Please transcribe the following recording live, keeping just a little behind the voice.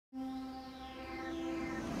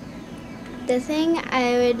The thing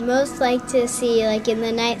I would most like to see, like in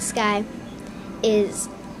the night sky, is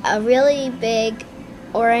a really big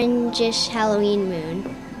orangish Halloween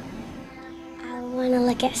moon. I want to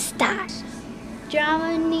look at stars.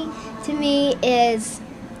 Astronomy to me is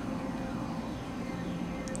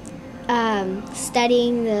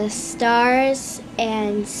studying the stars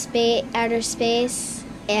and outer space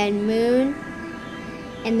and moon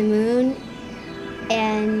and the moon,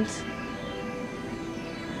 and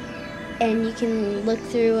you can look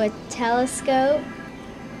through a telescope,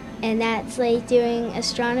 and that's like doing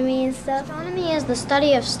astronomy and stuff. Astronomy is the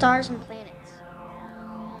study of stars and planets.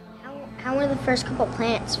 How were the first couple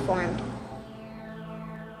planets formed?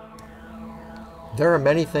 There are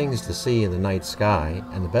many things to see in the night sky,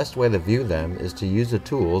 and the best way to view them is to use the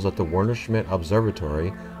tools at the Werner Schmidt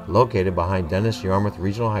Observatory located behind Dennis Yarmouth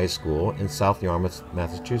Regional High School in South Yarmouth,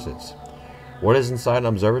 Massachusetts. What is inside an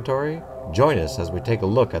observatory? Join us as we take a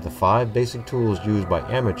look at the 5 basic tools used by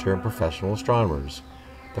amateur and professional astronomers.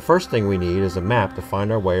 The first thing we need is a map to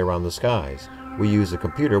find our way around the skies. We use a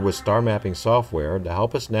computer with star mapping software to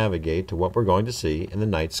help us navigate to what we're going to see in the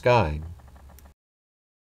night sky.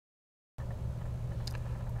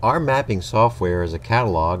 Our mapping software is a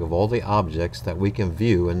catalog of all the objects that we can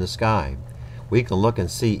view in the sky. We can look and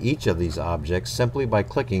see each of these objects simply by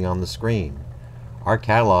clicking on the screen. Our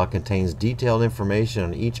catalog contains detailed information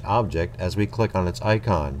on each object as we click on its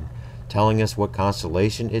icon, telling us what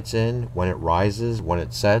constellation it's in, when it rises, when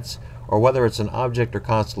it sets, or whether it's an object or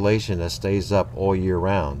constellation that stays up all year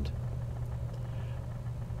round.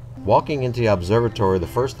 Walking into the observatory, the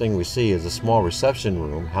first thing we see is a small reception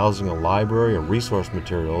room housing a library of resource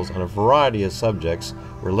materials on a variety of subjects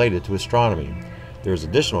related to astronomy. There is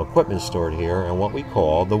additional equipment stored here in what we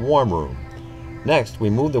call the warm room. Next, we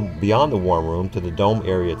move beyond the warm room to the dome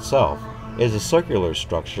area itself. It is a circular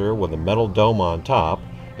structure with a metal dome on top,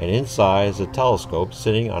 and inside is a telescope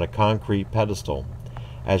sitting on a concrete pedestal.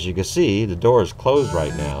 As you can see, the door is closed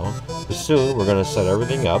right now, but soon we're going to set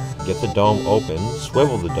everything up, get the dome open,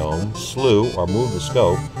 swivel the dome, slew or move the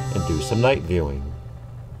scope, and do some night viewing.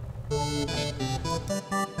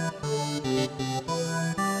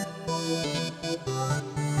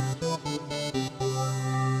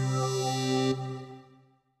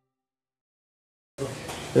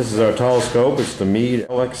 This is our telescope. It's the Meade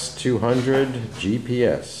LX200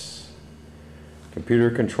 GPS, computer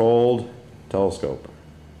controlled telescope.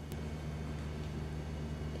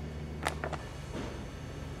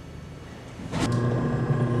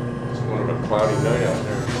 Cloudy night out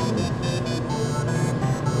there.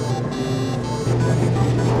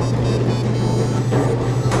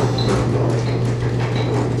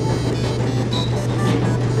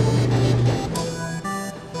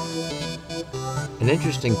 An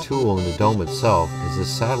interesting tool in the dome itself is the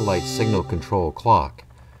satellite signal control clock.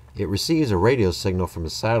 It receives a radio signal from a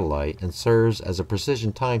satellite and serves as a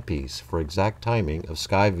precision timepiece for exact timing of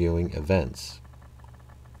sky viewing events.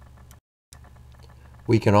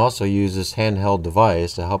 We can also use this handheld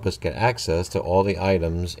device to help us get access to all the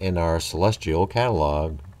items in our celestial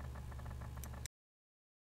catalog.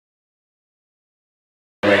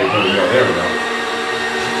 There we go.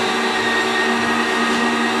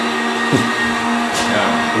 Now,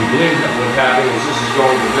 we believe that what's happening is this is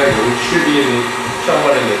going to Vega, which should be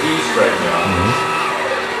somewhat in the east right now.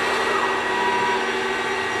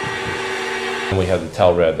 And we have the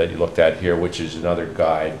Telrad that you looked at here, which is another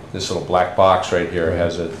guide. This little black box right here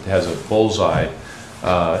has a bullseye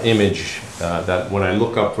image that when I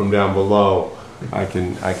look up from down below, I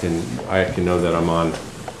can know that I'm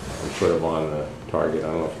sort of on the target. I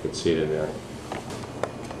don't know if you can see it in there.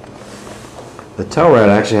 The Telrad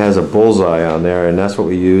actually has a bullseye on there, and that's what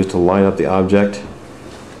we use to line up the object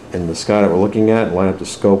in the sky that we're looking at, line up the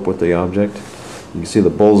scope with the object. You can see the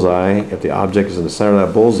bullseye. If the object is in the center of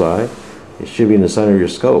that bullseye, it should be in the center of your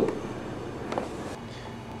scope.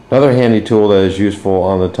 Another handy tool that is useful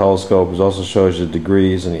on the telescope is also shows you the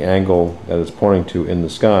degrees and the angle that it's pointing to in the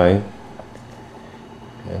sky.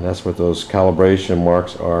 And that's what those calibration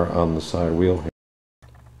marks are on the side wheel here.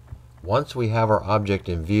 Once we have our object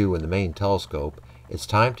in view in the main telescope, it's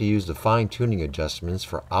time to use the fine-tuning adjustments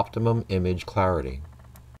for optimum image clarity.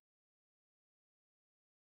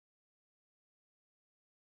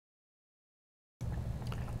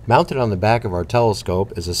 Mounted on the back of our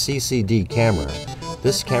telescope is a CCD camera.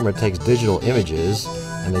 This camera takes digital images,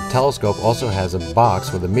 and the telescope also has a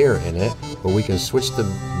box with a mirror in it where we can switch the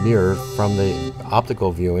mirror from the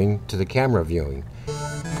optical viewing to the camera viewing.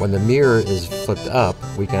 When the mirror is flipped up,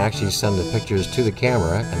 we can actually send the pictures to the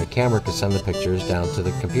camera, and the camera can send the pictures down to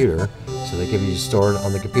the computer, so they can be stored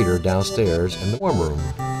on the computer downstairs in the warm room.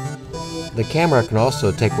 The camera can also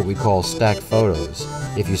take what we call stacked photos.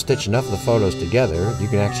 If you stitch enough of the photos together, you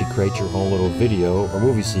can actually create your own little video or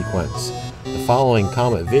movie sequence. The following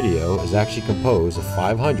Comet video is actually composed of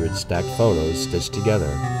 500 stacked photos stitched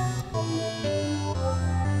together.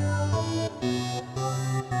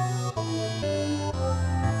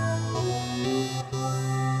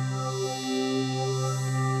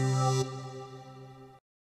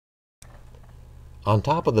 On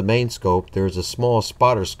top of the main scope, there is a small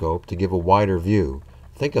spotter scope to give a wider view.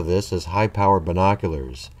 Think of this as high-powered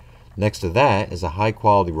binoculars. Next to that is a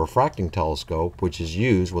high-quality refracting telescope, which is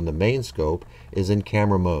used when the main scope is in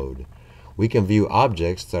camera mode. We can view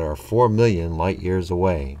objects that are 4 million light-years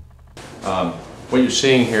away. What you're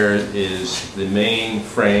seeing here is the main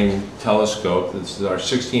frame telescope. This is our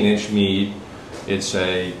 16-inch Meade. It's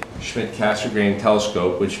a Schmidt Cassegrain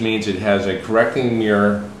telescope, which means it has a correcting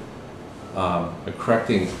mirror, a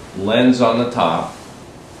correcting lens on the top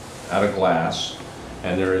out of glass,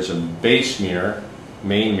 and there is a base mirror,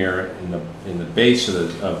 main mirror in the base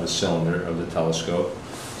of the cylinder of the telescope.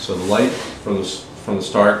 So the light from the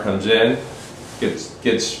star comes in, gets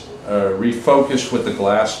refocused with the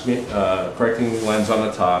glass correcting lens on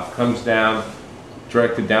the top, comes down,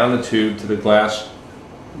 directed down the tube to the glass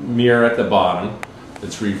mirror at the bottom.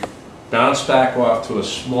 It's bounced back off to a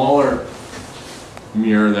smaller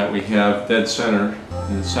mirror that we have dead center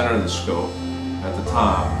in the center of the scope at the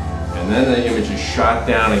top, and then the image is shot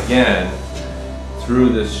down again through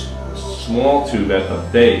this small tube at the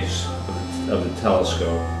base of the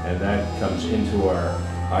telescope, and that comes into our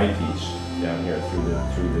eyepiece down here through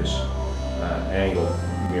this angle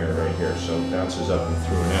mirror right here. So it bounces up and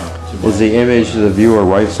through and out. Is the image of the viewer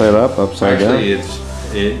right side up, upside down? Actually,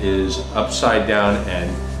 it is upside down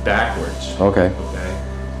and backwards. Okay.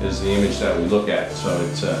 Is the image that we look at. So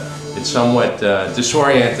it's somewhat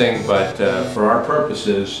disorienting, but for our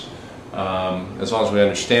purposes, as long as we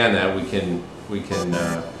understand that, we can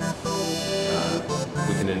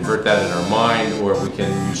invert that in our mind, or we can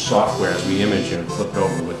use software as we image and flip it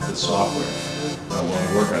over with the software when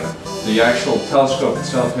we work on it. The actual telescope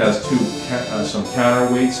itself has some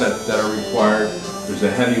counterweights that are required. There's a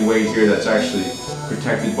heavy weight here that's actually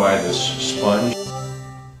protected by this sponge.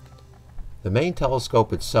 The main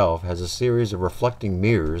telescope itself has a series of reflecting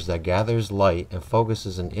mirrors that gathers light and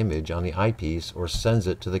focuses an image on the eyepiece or sends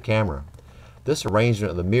it to the camera. This arrangement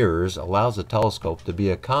of the mirrors allows the telescope to be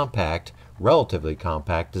a compact, relatively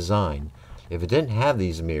compact design. If it didn't have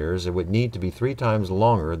these mirrors, it would need to be 3 times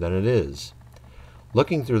longer than it is.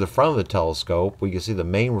 Looking through the front of the telescope, we can see the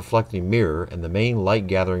main reflecting mirror and the main light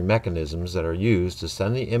gathering mechanisms that are used to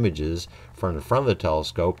send the images from the front of the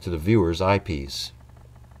telescope to the viewer's eyepiece.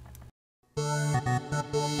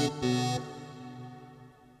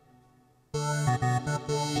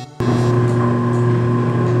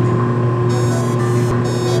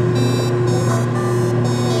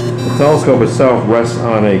 The telescope itself rests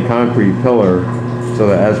on a concrete pillar so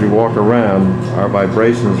that as we walk around, our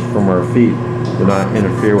vibrations from our feet do not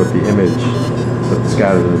interfere with the image that's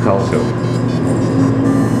scattered in the telescope.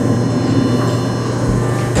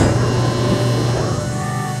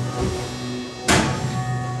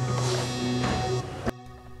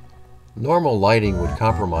 Normal lighting would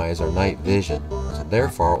compromise our night vision, so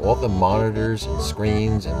therefore all the monitors and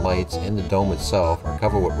screens and lights in the dome itself are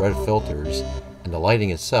covered with red filters, and the lighting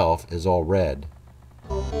itself is all red.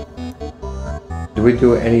 Do we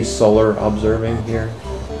do any solar observing here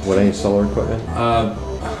with any solar equipment?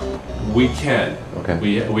 We can. Okay.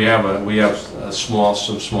 We have some small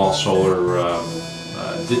solar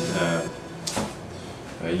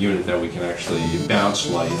unit that we can actually bounce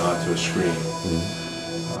light onto a screen. Mm-hmm.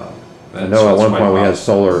 I know at one point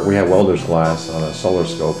we had welder's glass on a solar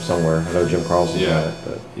scope somewhere. I know Jim Carlson had it.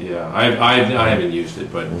 But. Yeah, I haven't used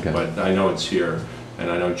it, but okay. But I know it's here,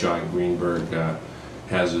 and I know John Greenberg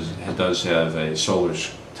does have a solar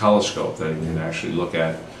telescope that you can actually look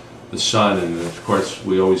at the sun, and of course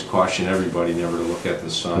we always caution everybody never to look at the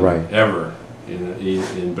sun ever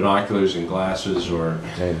in binoculars and glasses or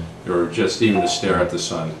just even to stare at the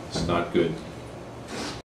sun. It's not good.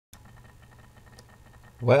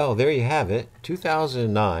 Well, there you have it.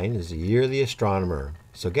 2009 is the year of the astronomer.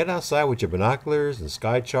 So get outside with your binoculars and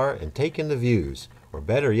sky chart and take in the views. Or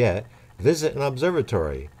better yet, visit an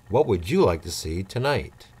observatory. What would you like to see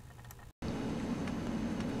tonight?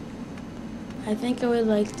 I think I would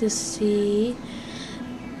like to see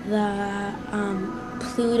the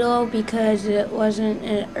Pluto, because it wasn't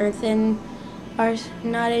an earthen, or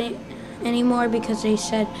not anymore, because they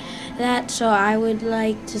said that, so I would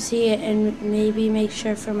like to see it and maybe make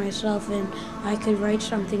sure for myself and I could write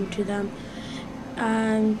something to them.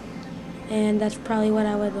 and that's probably what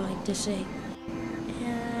I would like to see.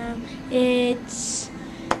 It's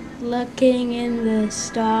looking in the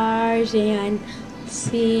stars and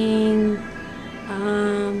seeing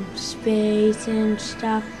space and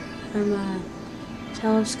stuff from a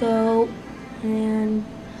telescope, and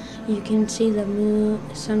you can see the moon.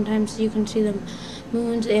 Sometimes you can see the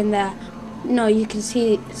moons and you can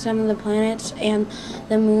see some of the planets and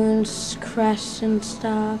the moon's crests and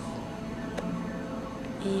stuff,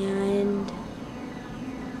 and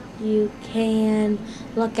you can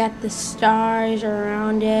look at the stars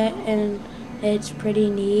around it, and it's pretty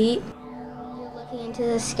neat. You're looking into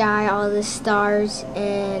the sky, all the stars,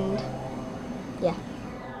 and yeah.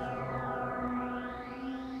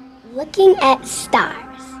 Looking at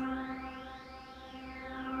stars.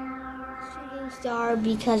 Shooting star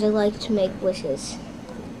because I like to make wishes.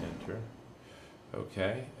 Enter.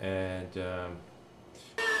 Okay, and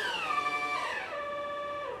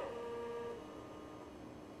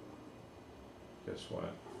guess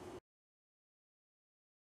what?